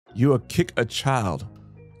you'll kick a child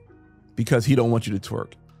because he don't want you to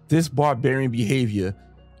twerk. This barbarian behavior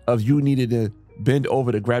of you needed to bend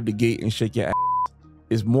over to grab the gate and shake your ass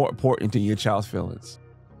is more important than your child's feelings.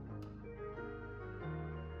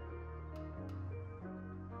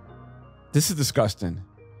 This is disgusting.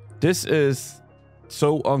 This is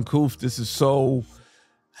so uncouth. This is so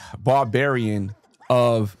barbarian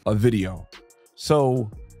of a video. So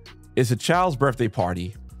it's a child's birthday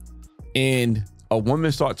party and a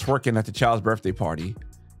woman starts twerking at the child's birthday party.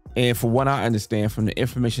 And from what I understand from the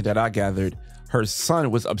information that I gathered, her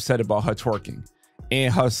son was upset about her twerking.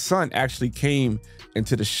 And her son actually came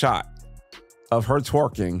into the shot of her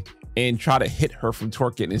twerking and tried to hit her from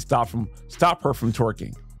twerking and stop her from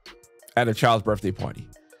twerking at a child's birthday party.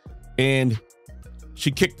 And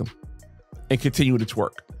she kicked him and continued to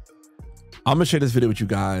twerk. I'm gonna share this video with you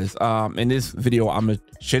guys. In this video, I'm gonna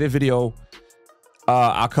share the video.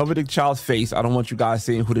 I'll cover the child's face. I don't want you guys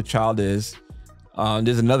seeing who the child is.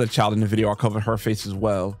 There's another child in the video. I'll cover her face as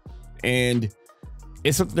well. And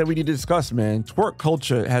it's something that we need to discuss, man. Twerk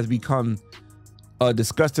culture has become a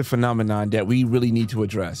disgusting phenomenon that we really need to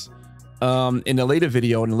address. In the later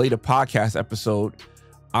video, in the later podcast episode,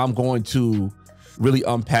 I'm going to really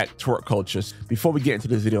unpack twerk cultures. Before we get into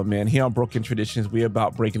this video, man, here on Broken Traditions, we're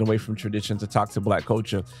about breaking away from traditions to toxic Black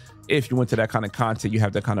culture. If you're into that kind of content, you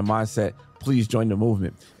have that kind of mindset, please join the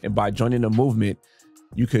movement. And by joining the movement,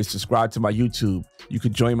 you could subscribe to my YouTube, you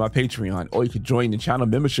could join my Patreon, or you could join the channel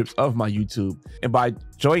memberships of my YouTube. And by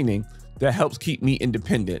joining, that helps keep me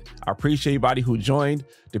independent. I appreciate everybody who joined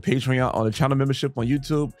the Patreon on the channel membership on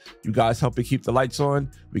YouTube. You guys help me keep the lights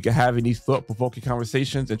on. We can have these thought-provoking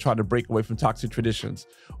conversations and try to break away from toxic traditions.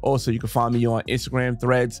 Also, you can find me on Instagram,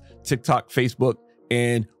 Threads, TikTok, Facebook,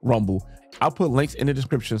 and Rumble. I'll put links in the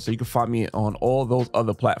description so you can find me on all those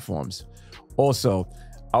other platforms. Also,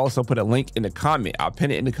 I also put a link in the comment. I'll pin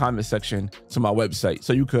it in the comment section to my website.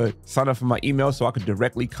 So you could sign up for my email so I could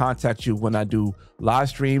directly contact you when I do live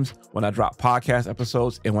streams, when I drop podcast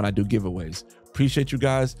episodes, and when I do giveaways. Appreciate you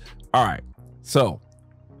guys. All right. So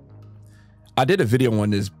I did a video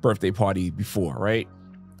on this birthday party before, right?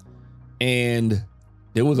 And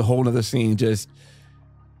there was a whole nother scene, just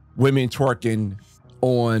women twerking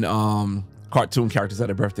on cartoon characters at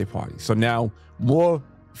a birthday party. So now more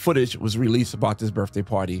footage was released about this birthday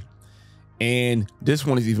party, and this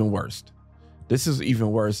one is even worse. This is even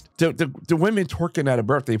worse. The women twerking at a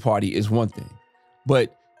birthday party is one thing,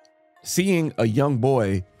 but seeing a young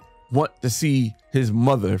boy want to see his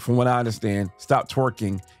mother, from what I understand, stop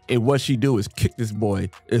twerking, and what she do is kick this boy,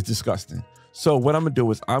 is disgusting. So what I'm gonna do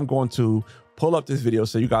is I'm going to pull up this video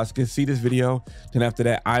so you guys can see this video. Then after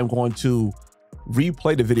that, I'm going to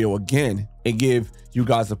replay the video again and give you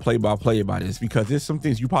guys a play-by-play about this, because there's some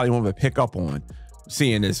things you probably won't even pick up on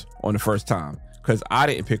seeing this on the first time, because I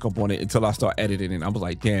didn't pick up on it until I started editing, and I was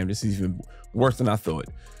like, damn, this is even worse than I thought.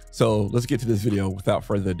 So let's get to this video without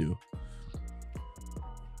further ado.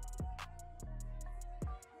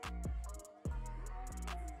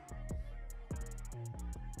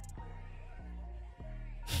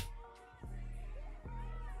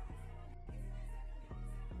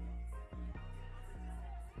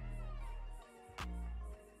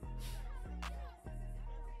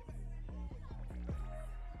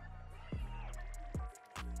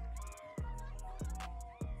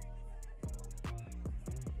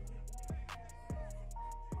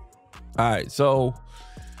 All right, so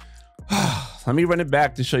let me run it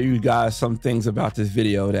back to show you guys some things about this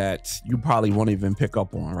video that you probably won't even pick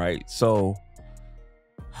up on, right? So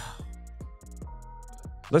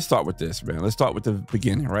let's start with this, man. Let's start with the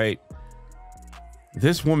beginning, right?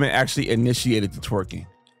 This woman actually initiated the twerking.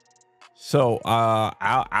 So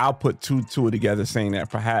I'll put two together, saying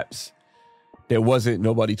that perhaps there wasn't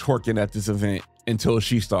nobody twerking at this event until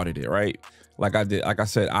she started it, right? Like I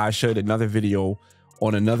said, I shared another video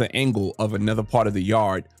on another angle of another part of the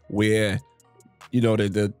yard where, you know,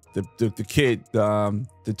 the kid,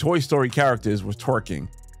 the Toy Story characters was twerking.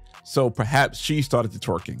 So perhaps she started the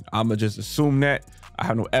twerking. I'ma just assume that. I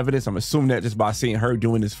have no evidence. I'm assuming that just by seeing her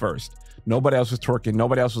doing this first. Nobody else was twerking.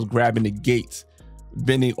 Nobody else was grabbing the gates,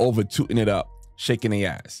 bending over, tooting it up, shaking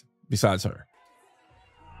their ass besides her.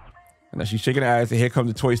 And now she's shaking her ass, and here come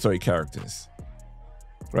the Toy Story characters,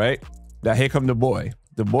 right? Now here come the boy.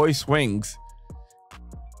 The boy swings,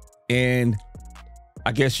 and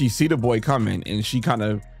I guess she see the boy coming, and she kind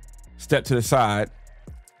of step to the side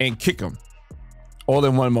and kick him all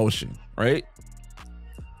in one motion, right?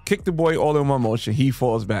 Kick the boy all in one motion. He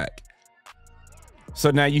falls back.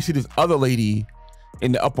 So now you see this other lady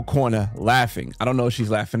in the upper corner laughing. I don't know if she's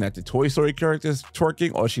laughing at the Toy Story characters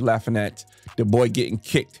twerking, or she laughing at the boy getting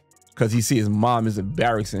kicked because he see his mom is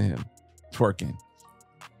embarrassing him twerking.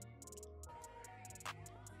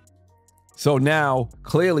 So now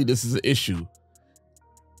clearly this is an issue.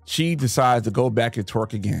 She decides to go back and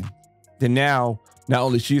twerk again. Then now, not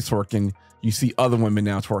only she's twerking, you see other women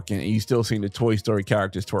now twerking, and you still seeing the Toy Story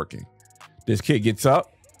characters twerking. This kid gets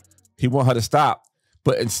up, he wants her to stop,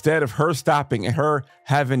 but instead of her stopping and her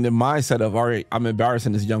having the mindset of, all right, I'm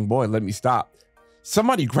embarrassing this young boy, let me stop,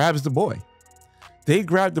 somebody grabs the boy. They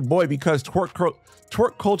grab the boy because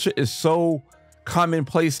twerk culture is so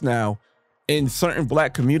commonplace now in certain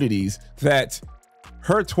black communities that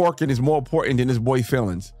her twerking is more important than this boy's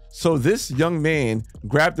feelings. So this young man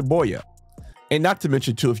grabbed the boy up. And not to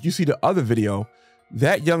mention too, if you see the other video,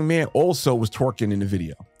 that young man also was twerking in the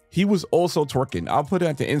video. He was also twerking. I'll put it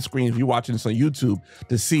at the end screen if you're watching this on YouTube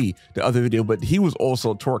to see the other video, but he was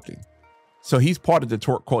also twerking. So he's part of the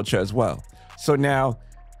twerk culture as well. So now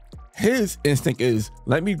his instinct is,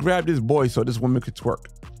 let me grab this boy so this woman could twerk.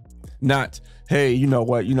 Not, hey, you know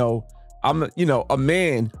what, a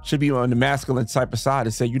man should be on the masculine type of side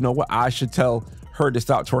and say, you know what, I should tell her to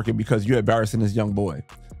stop twerking because you're embarrassing this young boy.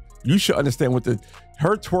 You should understand what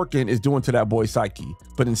her twerking is doing to that boy's psyche,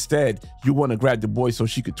 but instead you want to grab the boy so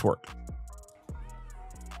she could twerk.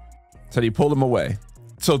 So they pulled him away.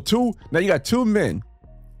 So now you got two men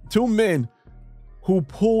who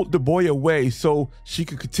pulled the boy away so she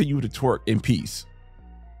could continue to twerk in peace.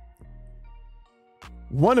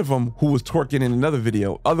 One of them who was twerking in another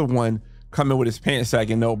video, other one coming with his pants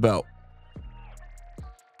sagging, no belt.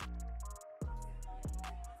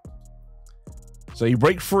 So he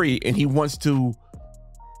breaks free and he wants to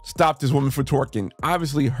stop this woman from twerking.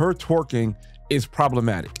 Obviously, her twerking is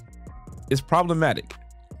problematic. It's problematic.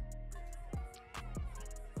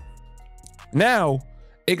 Now,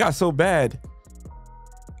 it got so bad,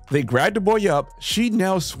 they grabbed the boy up. She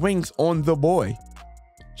now swings on the boy.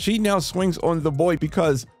 She now swings on the boy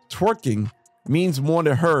because twerking means more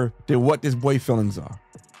to her than what this boy's feelings are.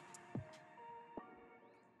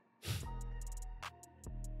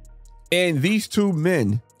 And these two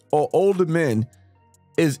men, or older men,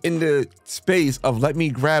 is in the space of, let me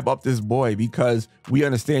grab up this boy because we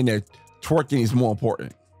understand that twerking is more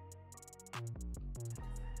important.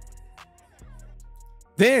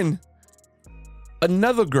 Then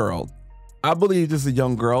another girl, I believe this is a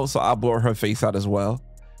young girl, so I'll blur her face out as well.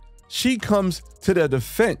 She comes to the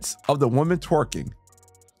defense of the woman twerking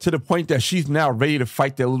to the point that she's now ready to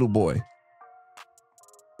fight their little boy.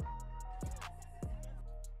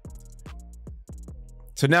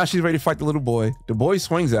 So now she's ready to fight the little boy. The boy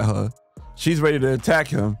swings at her. She's ready to attack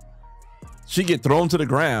him. She get thrown to the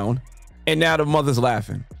ground, and now the mother's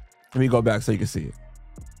laughing. Let me go back so you can see it.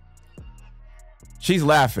 She's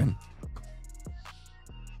laughing.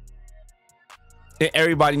 And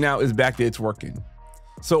everybody now is back there twerking.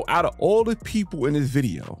 So out of all the people in this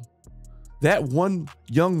video, that one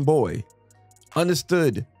young boy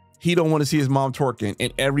understood he don't want to see his mom twerking,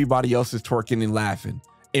 and everybody else is twerking and laughing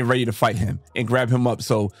and ready to fight him and grab him up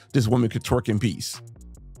so this woman could twerk in peace.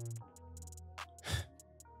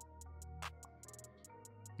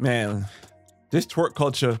 Man, this twerk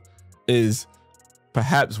culture is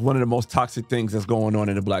perhaps one of the most toxic things that's going on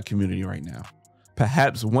in the black community right now.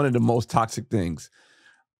 Perhaps one of the most toxic things.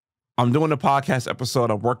 I'm doing a podcast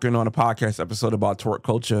episode. I'm working on a podcast episode about twerk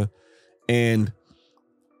culture, and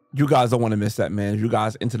you guys don't want to miss that, man. If you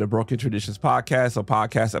guys into the Broken Traditions podcast or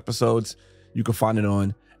podcast episodes, you can find it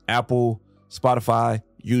on Apple, Spotify,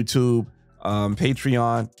 YouTube,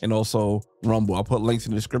 Patreon, and also Rumble. I'll put links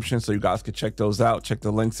in the description so you guys can check those out, check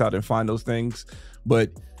the links out and find those things.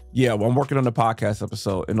 But yeah, I'm working on the podcast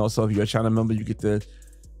episode. And also if you're a channel member, you get to,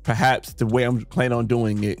 perhaps the way I'm planning on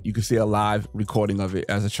doing it, you can see a live recording of it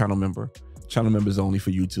as a channel member. Channel members only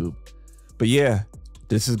for YouTube. But yeah,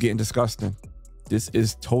 this is getting disgusting. This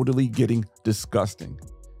is totally getting disgusting.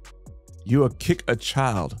 You'll kick a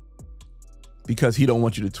child because he don't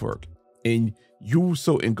want you to twerk. And you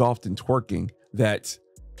so engulfed in twerking that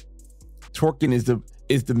twerking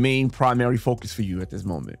is the main primary focus for you at this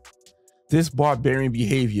moment. This barbarian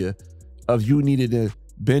behavior of you needed to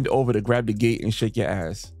bend over to grab the gate and shake your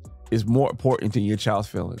ass is more important than your child's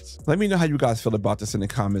feelings. Let me know how you guys feel about this in the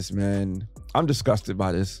comments, man. I'm disgusted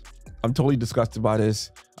by this. I'm totally disgusted by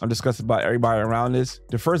this. I'm disgusted by everybody around this.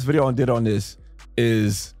 The first video I did on this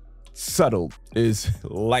is subtle, is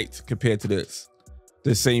light compared to this.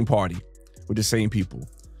 The same party with the same people.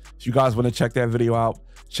 If you guys want to check that video out,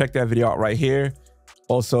 check that video out right here.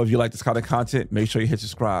 Also, if you like this kind of content, make sure you hit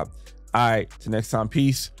subscribe. All right, till next time,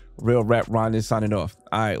 peace. Real Rap Ron is signing off.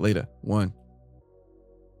 All right, later. One.